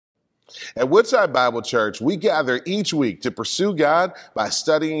At Woodside Bible Church, we gather each week to pursue God by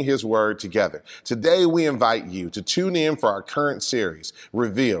studying His Word together. Today, we invite you to tune in for our current series,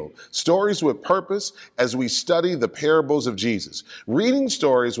 Revealed, Stories with Purpose, as we study the parables of Jesus, reading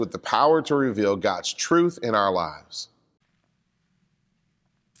stories with the power to reveal God's truth in our lives.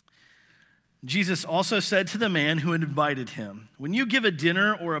 Jesus also said to the man who had invited him, "When you give a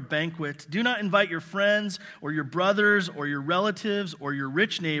dinner or a banquet, do not invite your friends or your brothers or your relatives or your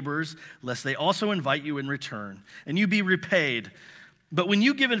rich neighbors, lest they also invite you in return, and you be repaid. But when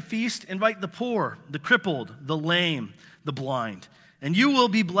you give a feast, invite the poor, the crippled, the lame, the blind, and you will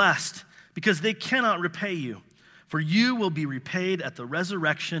be blessed, because they cannot repay you, for you will be repaid at the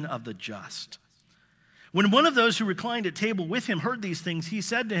resurrection of the just." When one of those who reclined at table with him heard these things, he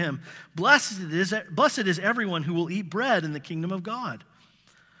said to him, Blessed is everyone who will eat bread in the kingdom of God."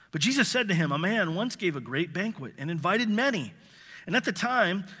 But Jesus said to him, "A man once gave a great banquet and invited many. And at the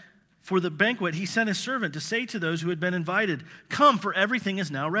time for the banquet, he sent his servant to say to those who had been invited, 'Come, for everything is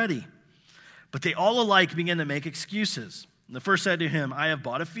now ready.' But they all alike began to make excuses. And the first said to him, 'I have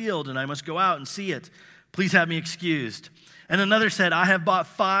bought a field and I must go out and see it. Please have me excused.' And another said, 'I have bought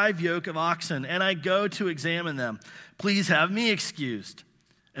 5 yoke of oxen, and I go to examine them. Please have me excused.'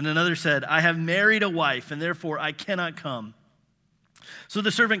 And another said, 'I have married a wife, and therefore I cannot come.' So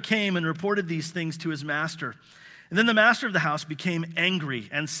the servant came and reported these things to his master. And then the master of the house became angry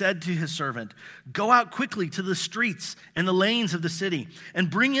and said to his servant, 'Go out quickly to the streets and the lanes of the city, and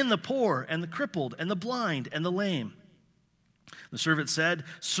bring in the poor and the crippled and the blind and the lame.' The servant said,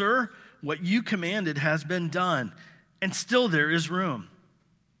 'Sir, what you commanded has been done, and still there is room.'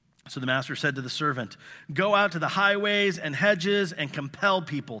 So the master said to the servant, 'Go out to the highways and hedges and compel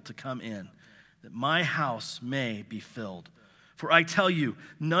people to come in, that my house may be filled. For I tell you,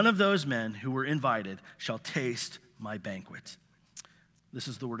 none of those men who were invited shall taste my banquet.'" This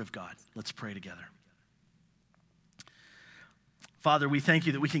is the word of God. Let's pray together. Father, we thank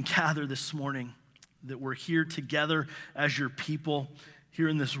you that we can gather this morning, that we're here together as your people here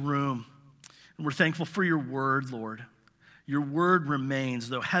in this room. And we're thankful for your word, Lord. Your word remains.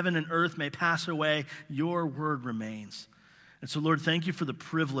 Though heaven and earth may pass away, your word remains. And so, Lord, thank you for the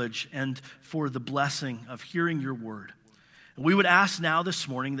privilege and for the blessing of hearing your word. And we would ask now this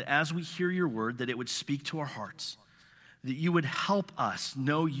morning that as we hear your word, that it would speak to our hearts, that you would help us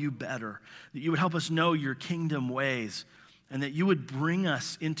know you better, that you would help us know your kingdom ways, and that you would bring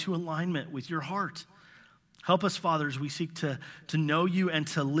us into alignment with your heart. Help us, Father, as we seek to know you and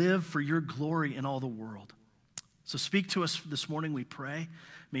to live for your glory in all the world. So speak to us this morning, we pray.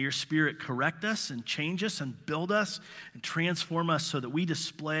 May your Spirit correct us and change us and build us and transform us so that we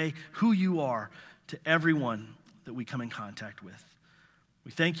display who you are to everyone that we come in contact with.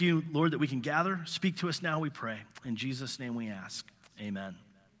 We thank you, Lord, that we can gather. Speak to us now, we pray. In Jesus' name we ask. Amen.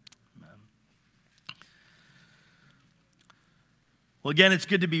 Well, again, it's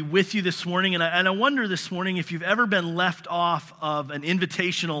good to be with you this morning, and I wonder this morning if you've ever been left off of an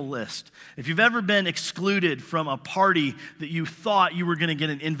invitational list, if you've ever been excluded from a party that you thought you were going to get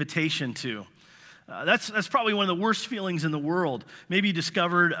an invitation to. That's probably one of the worst feelings in the world. Maybe you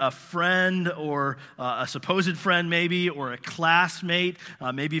discovered a friend or a supposed friend maybe, or a classmate.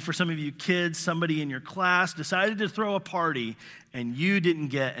 Maybe for some of you kids, somebody in your class decided to throw a party and you didn't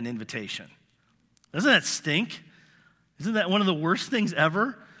get an invitation. Doesn't that stink? Isn't that one of the worst things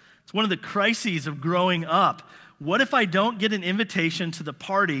ever? It's one of the crises of growing up. What if I don't get an invitation to the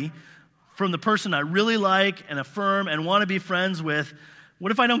party from the person I really like and affirm and want to be friends with?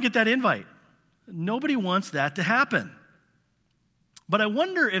 What if I don't get that invite? Nobody wants that to happen. But I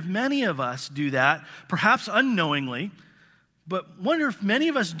wonder if many of us do that, perhaps unknowingly, but wonder if many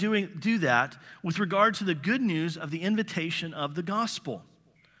of us do that with regard to the good news of the invitation of the gospel.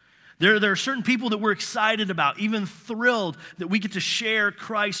 There are certain people that we're excited about, even thrilled that we get to share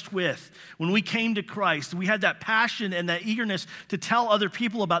Christ with. When we came to Christ, we had that passion and that eagerness to tell other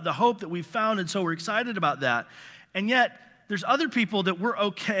people about the hope that we've found, and so we're excited about that. And yet, there's other people that we're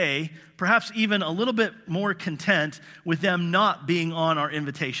okay, perhaps even a little bit more content with them not being on our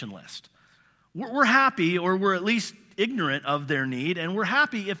invitation list. We're happy, or we're at least ignorant of their need, and we're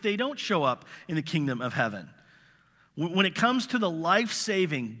happy if they don't show up in the kingdom of heaven. When it comes to the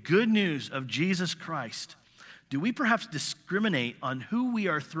life-saving good news of Jesus Christ, do we perhaps discriminate on who we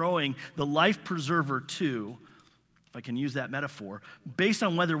are throwing the life preserver to, if I can use that metaphor, based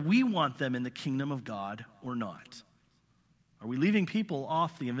on whether we want them in the kingdom of God or not? Are we leaving people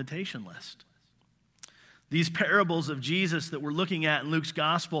off the invitation list? These parables of Jesus that we're looking at in Luke's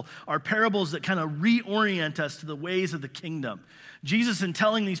gospel are parables that kind of reorient us to the ways of the kingdom. Jesus, in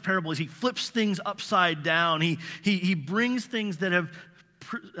telling these parables, he flips things upside down. He brings things that have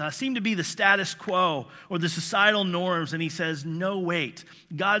seem to be the status quo or the societal norms, and he says, no, wait.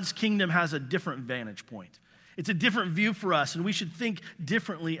 God's kingdom has a different vantage point. It's a different view for us, and we should think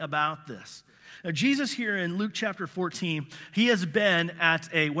differently about this. Now, Jesus here in Luke chapter 14, he has been at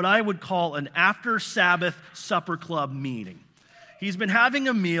what I would call an after Sabbath supper club meeting. He's been having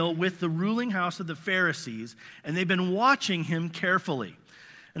a meal with the ruling house of the Pharisees, and they've been watching him carefully.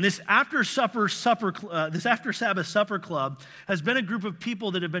 And this after Sabbath supper club has been a group of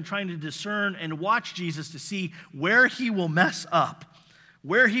people that have been trying to discern and watch Jesus to see where he will mess up,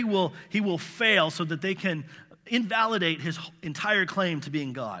 where he will fail, so that they can invalidate his entire claim to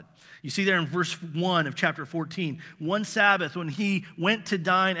being God. You see there in verse 1 of chapter 14, one Sabbath when he went to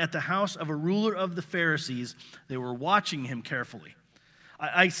dine at the house of a ruler of the Pharisees, they were watching him carefully.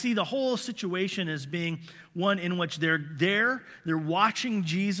 I see the whole situation as being one in which they're watching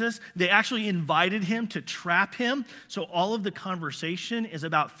Jesus. They actually invited him to trap him. So all of the conversation is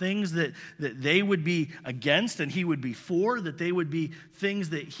about things that they would be against and he would be for, that they would be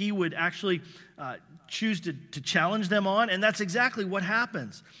things that he would actually choose to challenge them on. And that's exactly what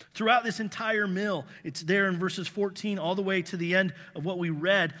happens. Throughout this entire meal, it's there in verses 14 all the way to the end of what we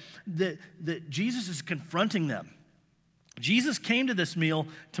read, that Jesus is confronting them. Jesus came to this meal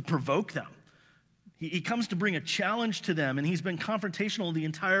to provoke them. He comes to bring a challenge to them, and he's been confrontational the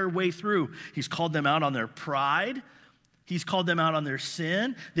entire way through. He's called them out on their pride. He's called them out on their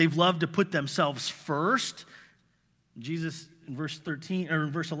sin. They've loved to put themselves first. Jesus in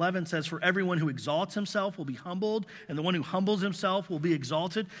verse 11 says, "For everyone who exalts himself will be humbled, and the one who humbles himself will be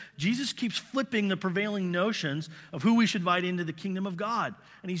exalted." Jesus keeps flipping the prevailing notions of who we should invite into the kingdom of God.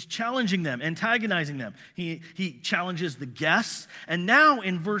 And he's challenging them, antagonizing them. He challenges the guests. And now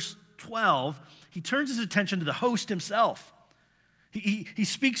in verse 12, he turns his attention to the host himself. He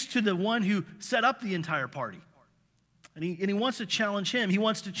speaks to the one who set up the entire party. And he wants to challenge him. He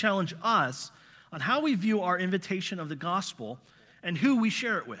wants to challenge us on how we view our invitation of the gospel and who we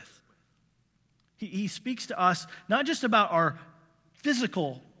share it with. He speaks to us not just about our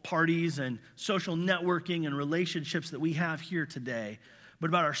physical parties and social networking and relationships that we have here today, but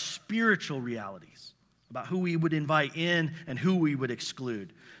about our spiritual realities, about who we would invite in and who we would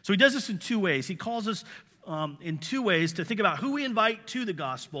exclude. So he does this in two ways. He calls us in two ways to think about who we invite to the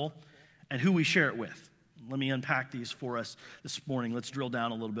gospel and who we share it with. Let me unpack these for us this morning. Let's drill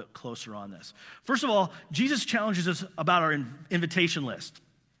down a little bit closer on this. First of all, Jesus challenges us about our invitation list.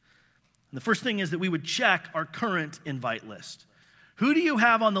 And the first thing is that we would check our current invite list. Who do you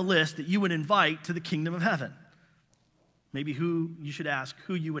have on the list that you would invite to the kingdom of heaven? Maybe who you should ask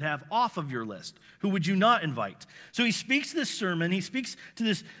who you would have off of your list. Who would you not invite? So he speaks this sermon. He speaks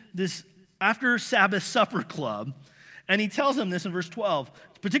to this after Sabbath supper club. And he tells them this in verse 12,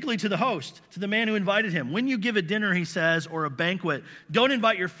 particularly to the host, to the man who invited him. When you give a dinner, he says, or a banquet, don't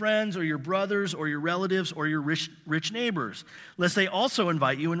invite your friends or your brothers or your relatives or your rich neighbors, lest they also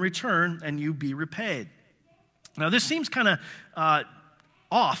invite you in return and you be repaid. Now, this seems kind of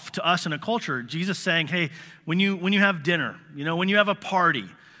off to us in a culture. Jesus saying, hey, when you have dinner, when you have a party,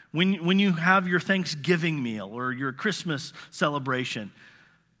 when you have your Thanksgiving meal or your Christmas celebration,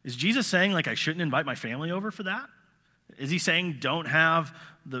 is Jesus saying, I shouldn't invite my family over for that? Is he saying don't have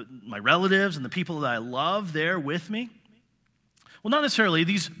my relatives and the people that I love there with me? Well, not necessarily.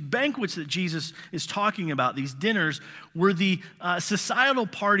 These banquets that Jesus is talking about, these dinners, were the societal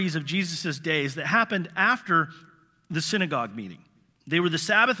parties of Jesus' days that happened after the synagogue meeting. They were the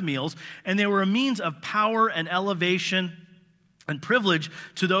Sabbath meals, and they were a means of power and elevation and privilege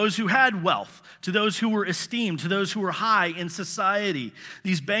to those who had wealth, to those who were esteemed, to those who were high in society.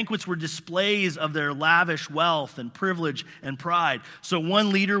 These banquets were displays of their lavish wealth and privilege and pride. So one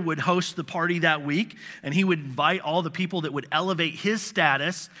leader would host the party that week, and he would invite all the people that would elevate his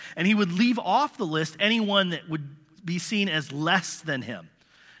status, and he would leave off the list anyone that would be seen as less than him.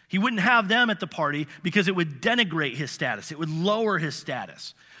 He wouldn't have them at the party because it would denigrate his status. It would lower his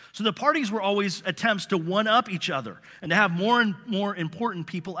status. So the parties were always attempts to one-up each other and to have more and more important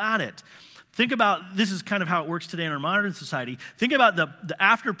people at it. Think about, this is kind of how it works today in our modern society. Think about the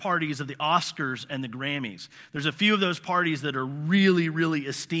after parties of the Oscars and the Grammys. There's a few of those parties that are really, really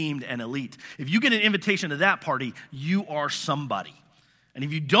esteemed and elite. If you get an invitation to that party, you are somebody. And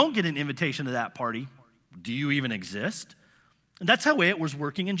if you don't get an invitation to that party, do you even exist? And that's how it was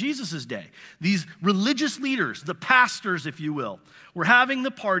working in Jesus' day. These religious leaders, the pastors, if you will, were having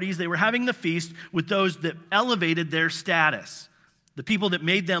the parties, they were having the feast with those that elevated their status, the people that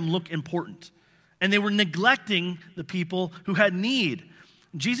made them look important. And they were neglecting the people who had need.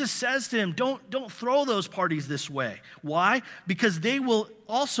 Jesus says to him, don't throw those parties this way. Why? Because they will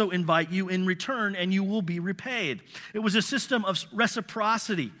also invite you in return and you will be repaid. It was a system of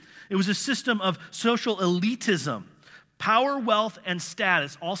reciprocity. It was a system of social elitism. Power, wealth, and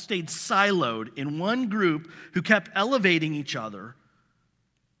status all stayed siloed in one group who kept elevating each other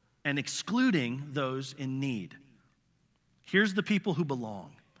and excluding those in need. Here's the people who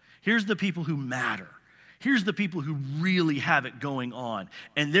belong. Here's the people who matter. Here's the people who really have it going on,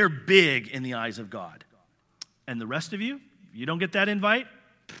 and they're big in the eyes of God. And the rest of you, if you don't get that invite,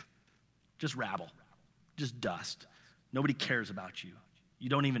 just rabble, just dust. Nobody cares about you. You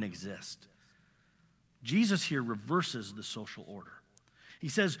don't even exist. Jesus here reverses the social order. He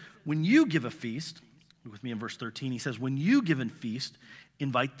says, when you give a feast, look with me in verse 13, he says, when you give a feast,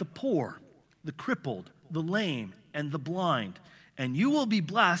 invite the poor, the crippled, the lame, and the blind, and you will be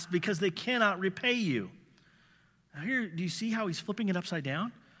blessed because they cannot repay you. Now here, do you see how he's flipping it upside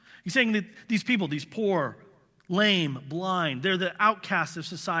down? He's saying that these people, these poor, lame, blind, they're the outcasts of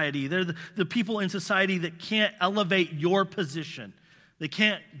society. They're the people in society that can't elevate your position. They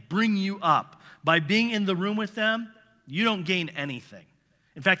can't bring you up. By being in the room with them, you don't gain anything.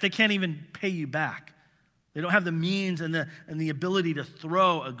 In fact, they can't even pay you back. They don't have the means and the ability to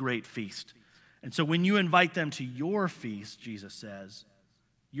throw a great feast. And so when you invite them to your feast, Jesus says,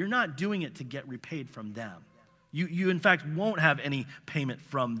 you're not doing it to get repaid from them. You in fact, won't have any payment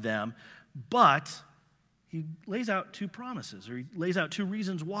from them, but he lays out two promises, or he lays out two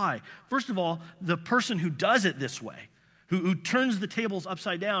reasons why. First of all, the person who does it this way, who turns the tables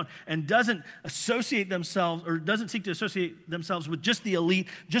upside down and doesn't associate themselves, or doesn't seek to associate themselves with just the elite,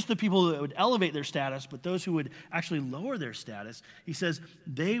 just the people that would elevate their status, but those who would actually lower their status, he says,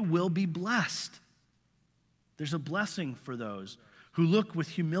 they will be blessed. There's a blessing for those who look with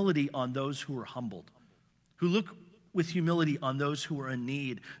humility on those who are humbled, who look with humility on those who are in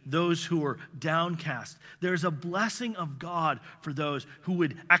need, those who are downcast. There's a blessing of God for those who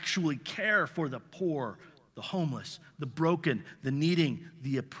would actually care for the poor, the homeless, the broken, the needing,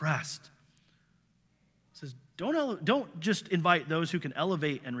 the oppressed. It says, don't just invite those who can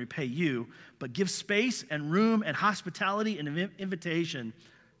elevate and repay you, but give space and room and hospitality and invitation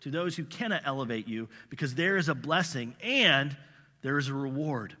to those who cannot elevate you, because there is a blessing and there is a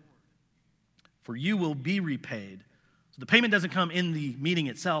reward. For you will be repaid. So the payment doesn't come in the meeting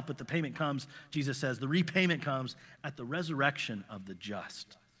itself, but the payment comes, Jesus says, the repayment comes at the resurrection of the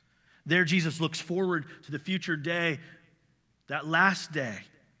just. There, Jesus looks forward to the future day, that last day.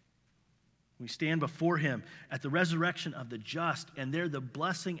 We stand before him at the resurrection of the just, and there the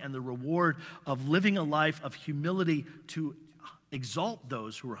blessing and the reward of living a life of humility to exalt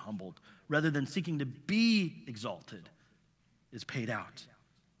those who are humbled, rather than seeking to be exalted, is paid out.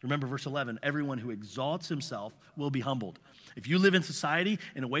 Remember verse 11, everyone who exalts himself will be humbled. If you live in society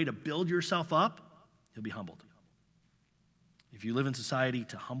in a way to build yourself up, you'll be humbled. If you live in society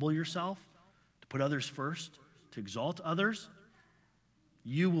to humble yourself, to put others first, to exalt others,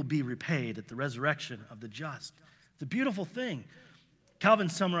 you will be repaid at the resurrection of the just. It's a beautiful thing. Calvin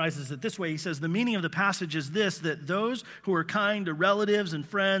summarizes it this way. He says, the meaning of the passage is this, that those who are kind to relatives and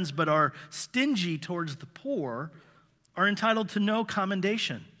friends but are stingy towards the poor are entitled to no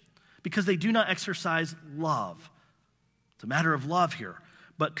commendation because they do not exercise love. It's a matter of love here,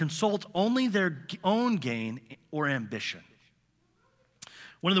 but consult only their own gain or ambition.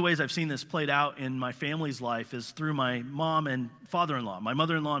 One of the ways I've seen this played out in my family's life is through my mom and father-in-law, my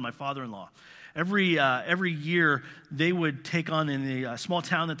mother-in-law and my father-in-law. Every year, they would take on, in the small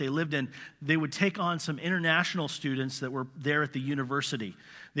town that they lived in, they would take on some international students that were there at the university.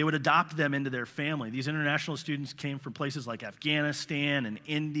 They would adopt them into their family. These international students came from places like Afghanistan and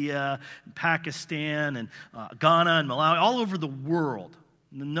India, and Pakistan, and Ghana and Malawi, all over the world.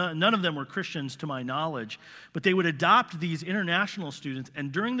 None of them were Christians to my knowledge, but they would adopt these international students,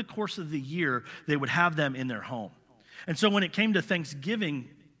 and during the course of the year, they would have them in their home. And so when it came to Thanksgiving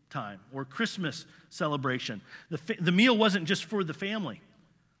time or Christmas celebration, the meal wasn't just for the family.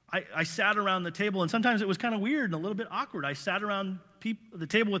 I sat around the table, and sometimes it was kind of weird and a little bit awkward. I sat around the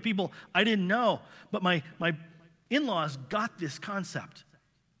table with people I didn't know, but my in-laws got this concept.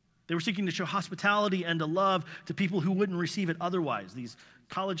 They were seeking to show hospitality and to love to people who wouldn't receive it otherwise, these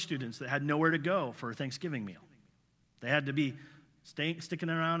college students that had nowhere to go for a Thanksgiving meal. They had to be sticking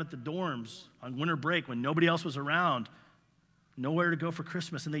around at the dorms on winter break when nobody else was around, nowhere to go for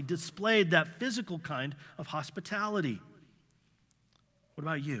Christmas, and they displayed that physical kind of hospitality. What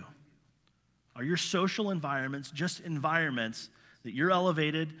about you? Are your social environments just environments that you're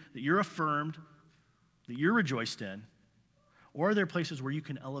elevated, that you're affirmed, that you're rejoiced in? Or are there places where you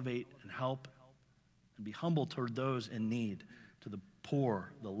can elevate and help and be humble toward those in need, to the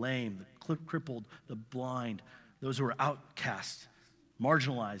poor, the lame, the crippled, the blind, those who are outcasts,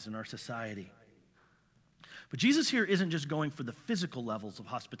 marginalized in our society. But Jesus here isn't just going for the physical levels of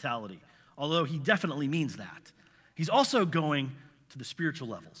hospitality, although he definitely means that. He's also going to the spiritual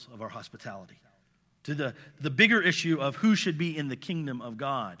levels of our hospitality, to the bigger issue of who should be in the kingdom of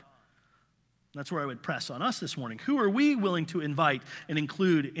God. That's where I would press on us this morning. Who are we willing to invite and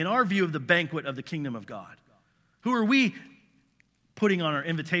include in our view of the banquet of the kingdom of God? Who are we putting on our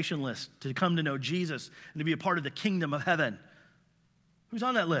invitation list to come to know Jesus and to be a part of the kingdom of heaven? Who's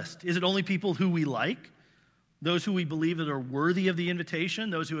on that list? Is it only people who we like? Those who we believe that are worthy of the invitation?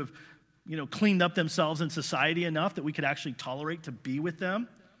 Those who have, cleaned up themselves in society enough that we could actually tolerate to be with them?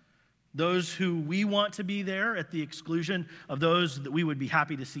 Those who we want to be there at the exclusion of those that we would be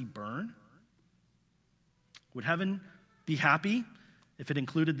happy to see burn? Would heaven be happy if it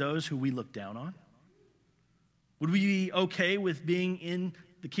included those who we look down on? Would we be okay with being in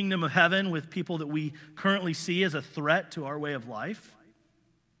the kingdom of heaven with people that we currently see as a threat to our way of life?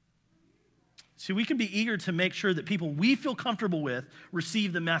 See, we can be eager to make sure that people we feel comfortable with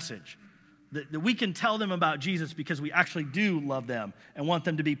receive the message, that we can tell them about Jesus because we actually do love them and want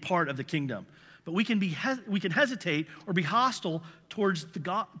them to be part of the kingdom. But we can hesitate or be hostile towards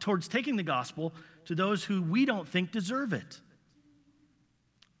taking the gospel to those who we don't think deserve it.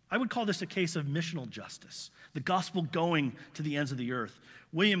 I would call this a case of missional justice, the gospel going to the ends of the earth.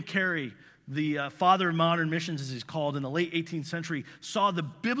 William Carey, the father of modern missions, as he's called, in the late 18th century, saw the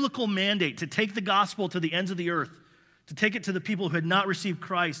biblical mandate to take the gospel to the ends of the earth, to take it to the people who had not received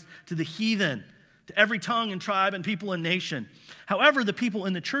Christ, to the heathen, to every tongue and tribe and people and nation. However, the people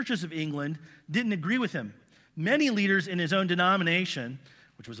in the churches of England didn't agree with him. Many leaders in his own denomination,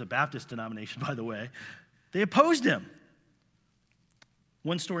 which was a Baptist denomination, by the way, they opposed him.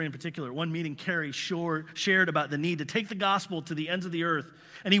 One story in particular, one meeting Carey shared about the need to take the gospel to the ends of the earth,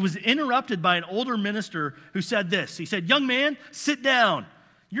 and he was interrupted by an older minister who said this. He said, "Young man, sit down.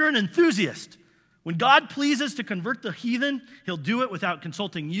 You're an enthusiast. When God pleases to convert the heathen, he'll do it without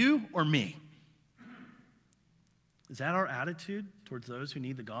consulting you or me." Is that our attitude towards those who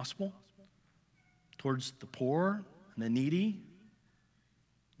need the gospel? Towards the poor and the needy,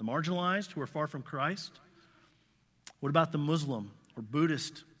 the marginalized who are far from Christ? What about the Muslim or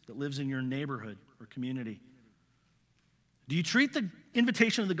Buddhist that lives in your neighborhood or community? Do you treat the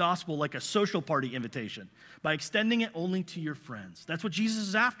invitation of the gospel like a social party invitation by extending it only to your friends? That's what Jesus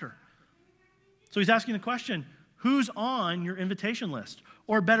is after. So he's asking the question, who's on your invitation list?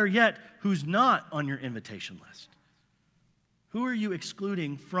 Or better yet, who's not on your invitation list? Who are you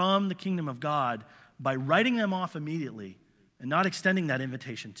excluding from the kingdom of God by writing them off immediately and not extending that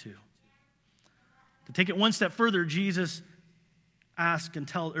invitation to? To take it one step further, Jesus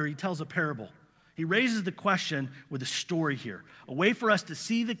he tells a parable. He raises the question with a story here, a way for us to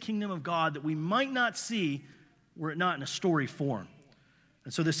see the kingdom of God that we might not see were it not in a story form.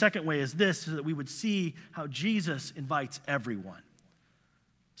 And so the second way is this, so that we would see how Jesus invites everyone.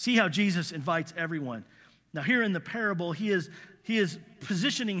 See how Jesus invites everyone. Now here in the parable, he is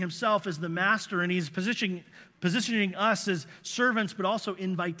positioning himself as the master, and he's positioning us as servants, but also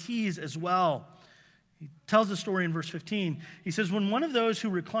invitees as well. He tells the story in verse 15. He says, when one of those who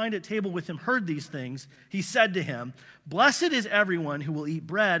reclined at table with him heard these things, he said to him, "Blessed is everyone who will eat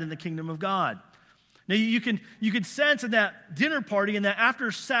bread in the kingdom of God." Now you can sense in that dinner party, in that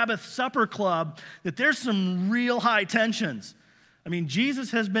after Sabbath supper club, that there's some real high tensions. I mean,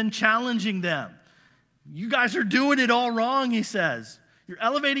 Jesus has been challenging them. You guys are doing it all wrong, he says. You're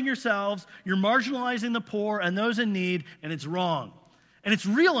elevating yourselves, you're marginalizing the poor and those in need, and it's wrong. And it's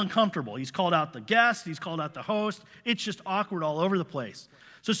real uncomfortable. He's called out the guest, he's called out the host. It's just awkward all over the place.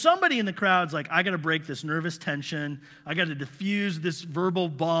 So somebody in the crowd's like, I got to break this nervous tension. I got to diffuse this verbal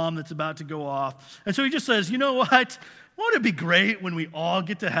bomb that's about to go off. And so he just says, you know what? Won't it be great when we all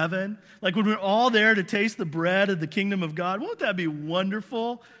get to heaven? Like when we're all there to taste the bread of the kingdom of God? Won't that be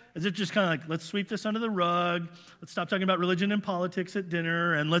wonderful? Is it just kind of like, let's sweep this under the rug. Let's stop talking about religion and politics at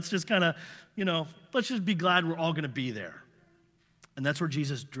dinner. And let's just kind of, let's just be glad we're all going to be there. And that's where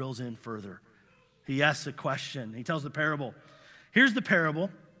Jesus drills in further. He asks a question. He tells the parable. Here's the parable,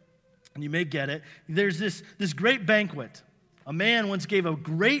 and you may get it. There's this great banquet. A man once gave a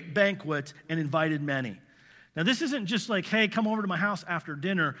great banquet and invited many. Now, this isn't just like, hey, come over to my house after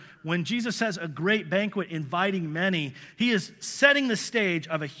dinner. When Jesus says a great banquet inviting many, he is setting the stage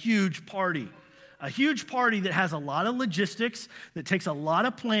of a huge party. A huge party that has a lot of logistics, that takes a lot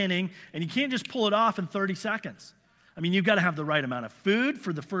of planning, and you can't just pull it off in 30 seconds. I mean, you've got to have the right amount of food.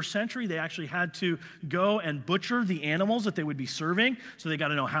 For the first century, they actually had to go and butcher the animals that they would be serving. So they got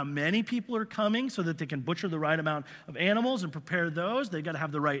to know how many people are coming so that they can butcher the right amount of animals and prepare those. They got to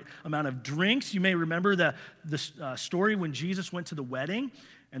have the right amount of drinks. You may remember the story when Jesus went to the wedding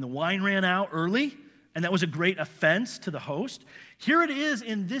and the wine ran out early, and that was a great offense to the host. Here it is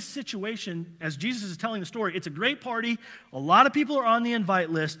in this situation, as Jesus is telling the story. It's a great party. A lot of people are on the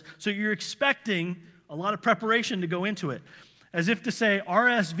invite list, so you're expecting a lot of preparation to go into it, as if to say,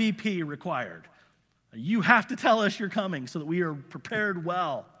 RSVP required. You have to tell us you're coming so that we are prepared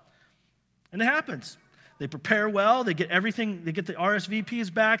well. And it happens. They prepare well. They get everything. They get the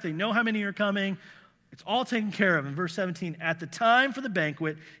RSVPs back. They know how many are coming. It's all taken care of. In verse 17, at the time for the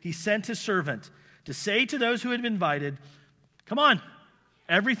banquet, he sent his servant to say to those who had been invited, come on,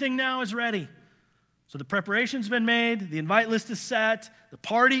 everything now is ready. So the preparation's been made. The invite list is set. The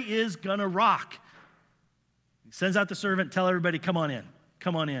party is going to rock. He sends out the servant, tell everybody, come on in,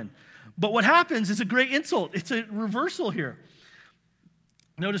 come on in. But what happens is a great insult. It's a reversal here.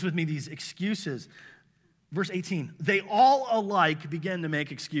 Notice with me these excuses. Verse 18, they all alike began to make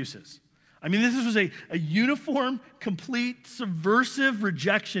excuses. I mean, this was a uniform, complete, subversive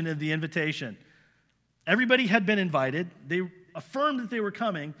rejection of the invitation. Everybody had been invited. They affirmed that they were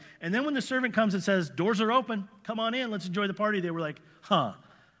coming. And then when the servant comes and says, doors are open, come on in, let's enjoy the party, they were like, I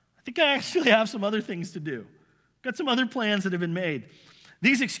think I actually have some other things to do. Got some other plans that have been made.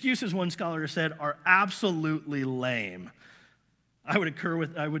 These excuses, one scholar has said, are absolutely lame. I would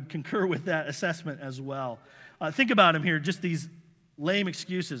concur with that assessment as well. Think about them here, just these lame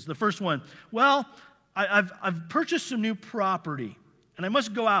excuses. The first one, well, I've purchased some new property, and I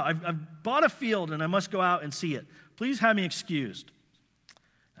must go out. I've bought a field, and I must go out and see it. Please have me excused.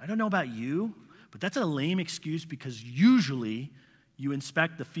 I don't know about you, but that's a lame excuse because usually you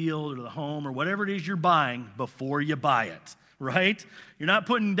inspect the field or the home or whatever it is you're buying before you buy it, right? You're not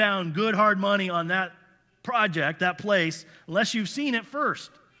putting down good, hard money on that project, that place, unless you've seen it first.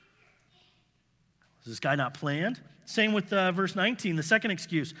 Is this guy not planned? Same with verse 19, the second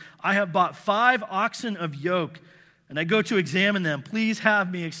excuse. I have bought 5 oxen of yoke, and I go to examine them. Please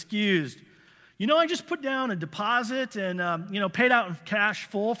have me excused. You know, I just put down a deposit and, paid out in cash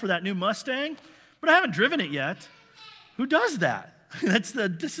full for that new Mustang, but I haven't driven it yet. Who does that?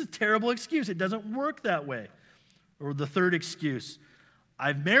 This is a terrible excuse. It doesn't work that way. Or the third excuse,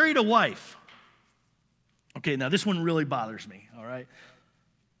 I've married a wife. Okay, now this one really bothers me, all right?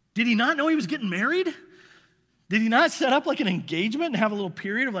 Did he not know he was getting married? Did he not set up like an engagement and have a little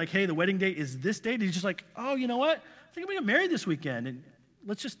period of like, hey, the wedding date is this date? He's just like, oh, you know what? I think I'm going to get married this weekend. And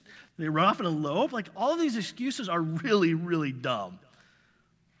they run off and elope. Like all of these excuses are really, really dumb.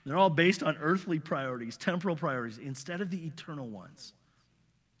 They're all based on earthly priorities, temporal priorities, instead of the eternal ones.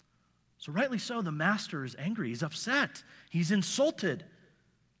 So rightly so, the master is angry. He's upset. He's insulted.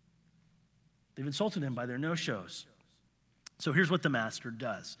 They've insulted him by their no-shows. So here's what the master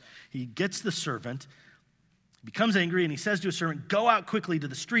does. He gets the servant, becomes angry, and he says to his servant, go out quickly to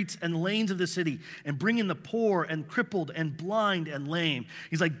the streets and lanes of the city and bring in the poor and crippled and blind and lame.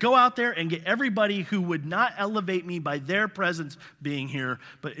 He's like, go out there and get everybody who would not elevate me by their presence being here,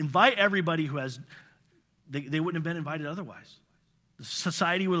 but invite everybody who has, they wouldn't have been invited otherwise. The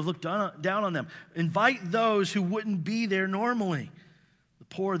society would have looked down on them. Invite those who wouldn't be there normally. The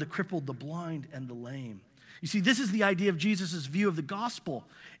poor, the crippled, the blind, and the lame. You see, this is the idea of Jesus' view of the gospel.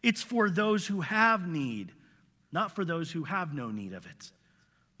 It's for those who have need, not for those who have no need of it.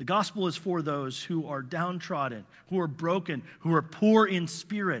 The gospel is for those who are downtrodden, who are broken, who are poor in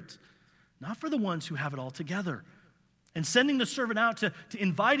spirit, not for the ones who have it all together. And sending the servant out to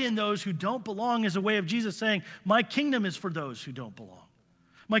invite in those who don't belong is a way of Jesus saying, my kingdom is for those who don't belong.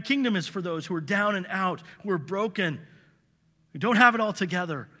 My kingdom is for those who are down and out, who are broken, who don't have it all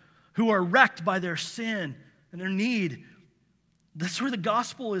together, who are wrecked by their sin and their need. That's where the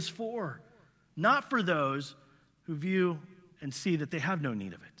gospel is for, not for those who view and see that they have no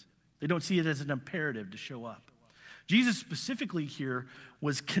need of it. They don't see it as an imperative to show up. Jesus specifically here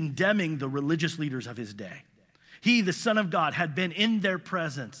was condemning the religious leaders of his day. He, the Son of God, had been in their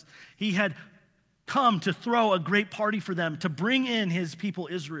presence. He had come to throw a great party for them, to bring in his people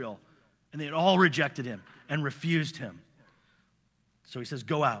Israel, and they had all rejected him and refused him. So he says,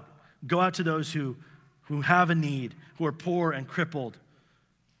 go out. Go out to those who have a need, who are poor and crippled.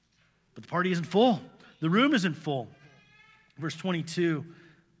 But the party isn't full. The room isn't full. Verse 22,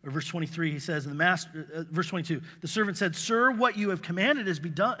 or verse 23, he says, verse 22, the servant said, sir, what you have commanded has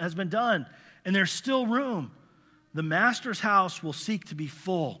been done, and there's still room. The master's house will seek to be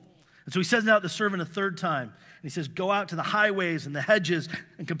full, And so he sends out the servant a third time. And he says, go out to the highways and the hedges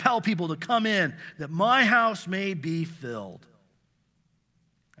and compel people to come in, that my house may be filled.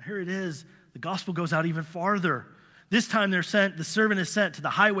 Now here it is. The gospel goes out even farther. This time the servant is sent to the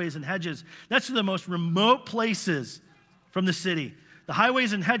highways and hedges. That's to the most remote places from the city. The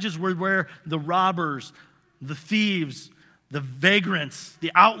highways and hedges were where the robbers, the thieves, the vagrants,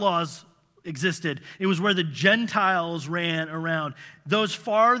 the outlaws existed. It was where the Gentiles ran around. Those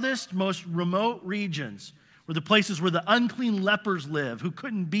farthest, most remote regions were the places where the unclean lepers live, who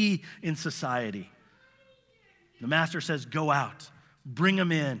couldn't be in society. The master says, go out, bring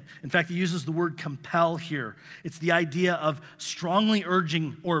them in. In fact, he uses the word compel here. It's the idea of strongly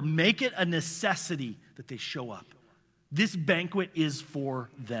urging or make it a necessity that they show up. This banquet is for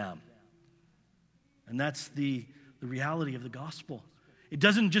them. And that's the reality of the gospel. It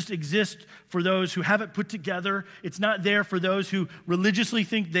doesn't just exist for those who have it put together. It's not there for those who religiously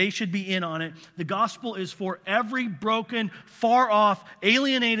think they should be in on it. The gospel is for every broken, far off,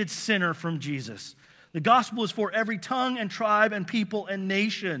 alienated sinner from Jesus. The gospel is for every tongue and tribe and people and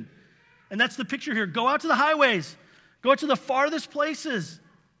nation. And that's the picture here. Go out to the highways. Go out to the farthest places.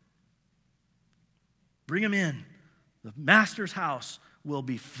 Bring them in. The master's house will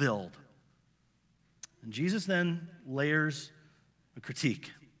be filled. And Jesus then layers a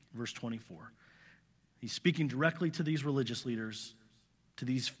critique, verse 24. He's speaking directly to these religious leaders, to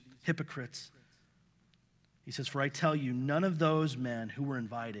these hypocrites. He says, for I tell you, none of those men who were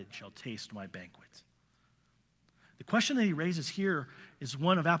invited shall taste my banquet. The question that he raises here is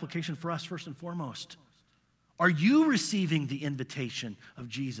one of application for us first and foremost. Are you receiving the invitation of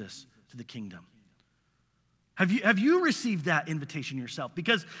Jesus to the kingdom? Have you received that invitation yourself?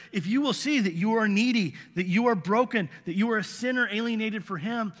 Because if you will see that you are needy, that you are broken, that you are a sinner alienated from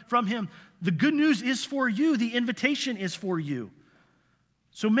him, the good news is for you. The invitation is for you.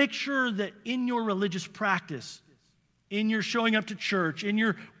 So make sure that in your religious practice, in your showing up to church, in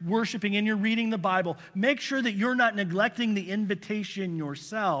your worshiping, in your reading the Bible, make sure that you're not neglecting the invitation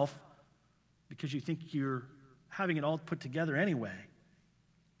yourself because you think you're having it all put together anyway.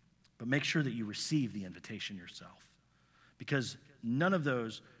 But make sure that you receive the invitation yourself, because none of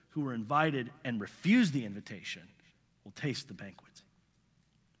those who were invited and refused the invitation will taste the banquet.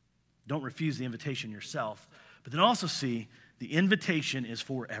 Don't refuse the invitation yourself, but then also see the invitation is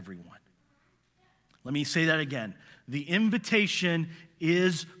for everyone. Let me say that again. The invitation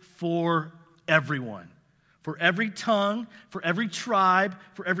is for everyone, for every tongue, for every tribe,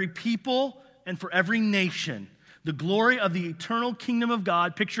 for every people, and for every nation. The glory of the eternal kingdom of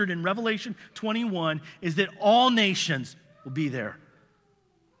God, pictured in Revelation 21, is that all nations will be there.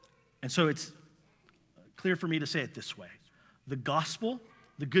 And so it's clear for me to say it this way. The gospel,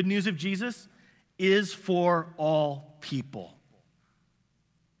 the good news of Jesus, is for all people.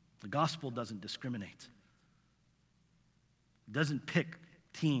 The gospel doesn't discriminate. It doesn't pick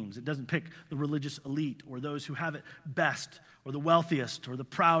teams. It doesn't pick the religious elite or those who have it best or the wealthiest or the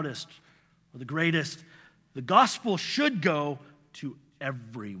proudest or the greatest. The gospel should go to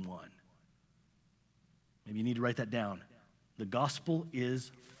everyone. Maybe you need to write that down. The gospel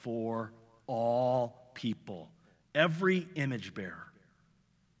is for all people, every image bearer.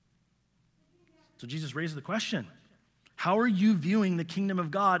 So Jesus raises the question, how are you viewing the kingdom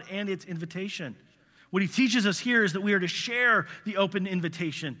of God and its invitation? What he teaches us here is that we are to share the open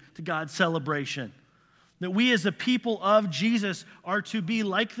invitation to God's celebration. That we as the people of Jesus are to be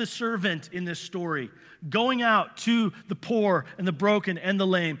like the servant in this story, going out to the poor and the broken and the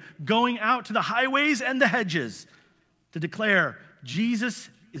lame, going out to the highways and the hedges to declare Jesus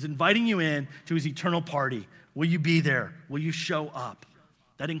is inviting you in to his eternal party. Will you be there? Will you show up?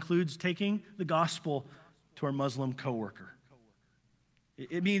 That includes taking the gospel to our Muslim coworker.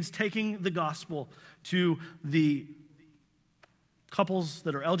 It means taking the gospel to the couples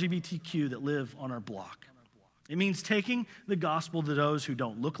that are LGBTQ that live on our block. It means taking the gospel to those who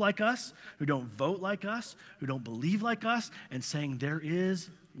don't look like us, who don't vote like us, who don't believe like us, and saying there is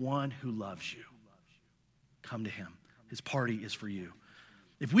one who loves you. Come to him. His party is for you.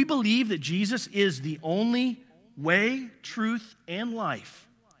 If we believe that Jesus is the only way, truth, and life,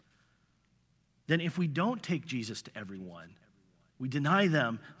 then if we don't take Jesus to everyone, we deny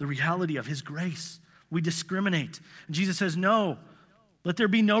them the reality of his grace. We discriminate. And Jesus says, no, let there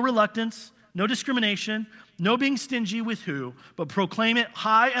be no reluctance, no discrimination, no being stingy with who, but proclaim it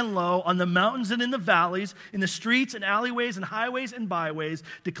high and low on the mountains and in the valleys, in the streets and alleyways and highways and byways.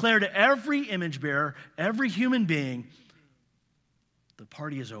 Declare to every image bearer, every human being, the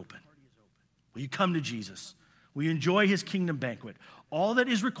party is open. Will you come to Jesus? Will you enjoy his kingdom banquet? All that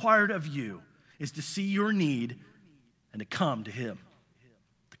is required of you is to see your need and to come to him.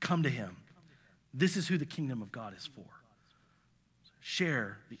 to come to him. This is who the kingdom of God is for.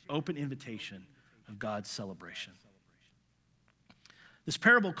 Share the open invitation of God's celebration. This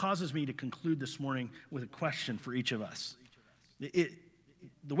parable causes me to conclude this morning with a question for each of us.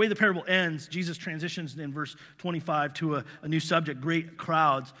 The way the parable ends, Jesus transitions in verse 25 to a new subject, great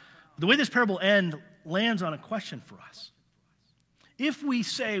crowds. The way this parable lands on a question for us. If we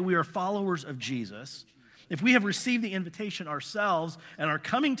say we are followers of Jesus, if we have received the invitation ourselves and are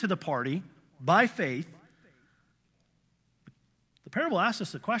coming to the party by faith, the parable asks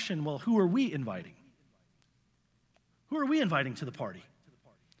us the question, well, who are we inviting? Who are we inviting to the party?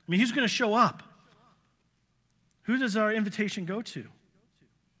 I mean, who's going to show up? Who does our invitation go to?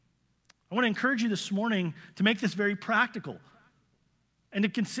 I want to encourage you this morning to make this very practical and to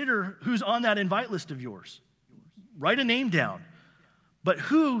consider who's on that invite list of yours. Write a name down. But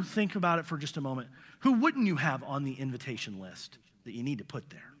who, think about it for just a moment, who wouldn't you have on the invitation list that you need to put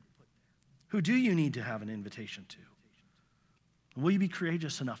there? Who do you need to have an invitation to? Will you be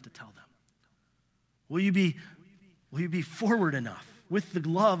courageous enough to tell them? Will you be forward enough with the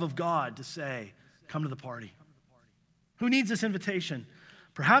love of God to say, come to the party? Who needs this invitation?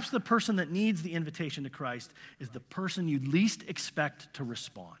 Perhaps the person that needs the invitation to Christ is the person you least expect to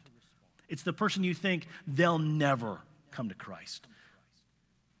respond. It's the person you think they'll never come to Christ.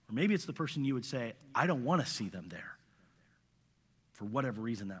 Or maybe it's the person you would say, I don't want to see them there, for whatever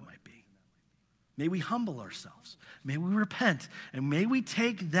reason that might be. May we humble ourselves. May we repent. And may we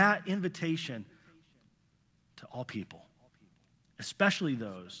take that invitation to all people, especially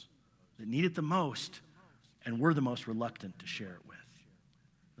those that need it the most and we're the most reluctant to share it with.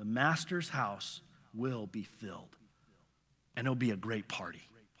 The Master's house will be filled, and it'll be a great party.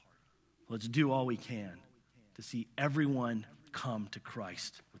 Let's do all we can to see everyone come to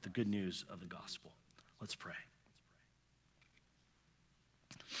Christ with the good news of the gospel. Let's pray.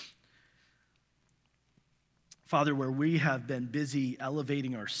 Father, where we have been busy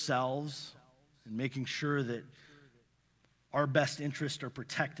elevating ourselves and making sure that our best interests are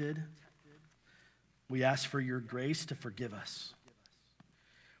protected, we ask for your grace to forgive us.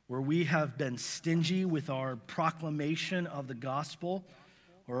 Where we have been stingy with our proclamation of the gospel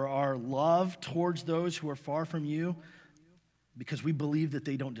or our love towards those who are far from you because we believe that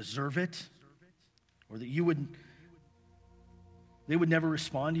they don't deserve it or that they would never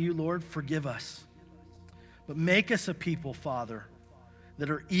respond to you, Lord, forgive us. But make us a people, Father, that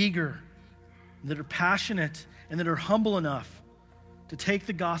are eager, that are passionate, and that are humble enough to take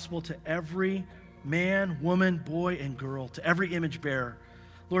the gospel to every man, woman, boy, and girl, to every image bearer.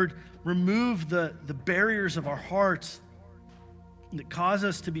 Lord, remove the barriers of our hearts that cause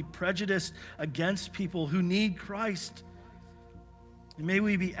us to be prejudiced against people who need Christ. And may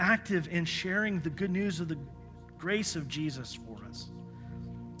we be active in sharing the good news of the grace of Jesus for us.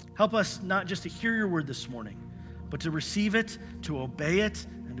 Help us not just to hear your word this morning, but to receive it, to obey it,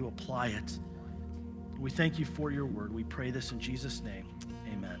 and to apply it. We thank you for your word. We pray this in Jesus' name.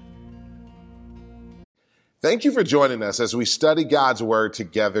 Amen. Thank you for joining us as we study God's Word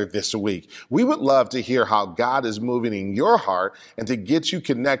together this week. We would love to hear how God is moving in your heart and to get you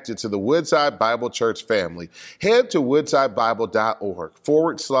connected to the Woodside Bible Church family. Head to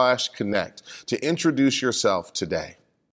woodsidebible.org/connect to introduce yourself today.